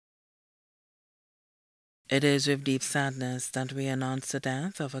It is with deep sadness that we announce the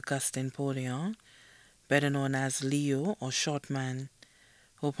death of Augustin Poleon, better known as Leo or Shortman,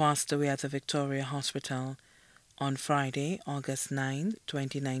 who passed away at the Victoria Hospital on Friday, August 9,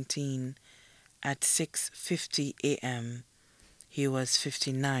 2019, at 6:50 a.m. He was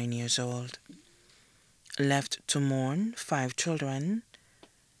 59 years old. Left to mourn 5 children: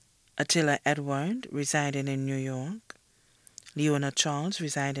 Attila Edward, residing in New York; Leona Charles,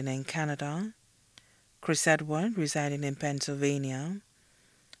 residing in Canada; Chris Edward, residing in Pennsylvania;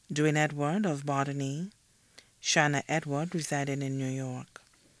 Dwayne Edward of Botany; Shanna Edward, residing in New York.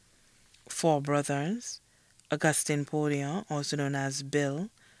 4 brothers: Augustin Poleon, also known as Bill,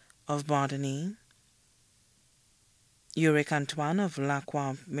 of Botany; Uric Antoine of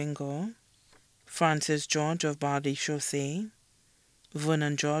Lacroix Mingo; Francis George of Body Chaussee;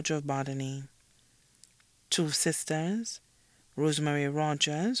 Vernon George of Botany. 2 sisters: Rosemary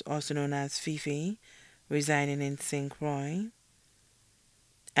Rogers, also known as Fifi, residing in St. Croix;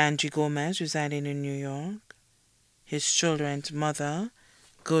 Angie Gomez, residing in New York. His children's mother,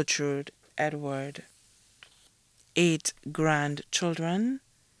 Gertrude Edward. 8 grandchildren: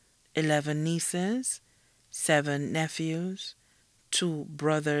 11 nieces, 7 nephews, 2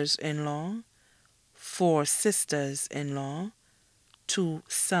 brothers-in-law, 4 sisters-in-law, 2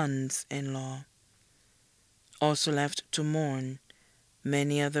 sons-in-law. Also left to mourn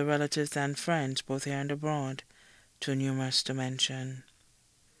many other relatives and friends, both here and abroad, too numerous to mention.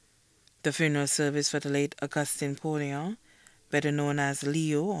 The funeral service for the late Augustin Poleon, better known as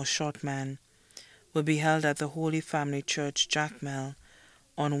Leo or Shortman, will be held at the Holy Family Church, Jacmel,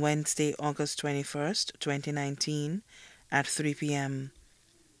 on Wednesday, August 21st, 2019, at 3 p.m.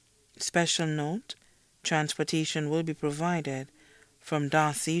 Special note: transportation will be provided from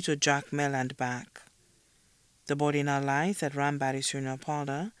Darcy to Jacmel and back. The body now lies at Rambatty's Funeral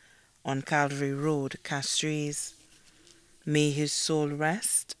Parlor on Calvary Road, Castries. May his soul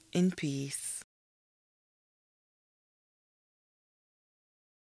rest in peace.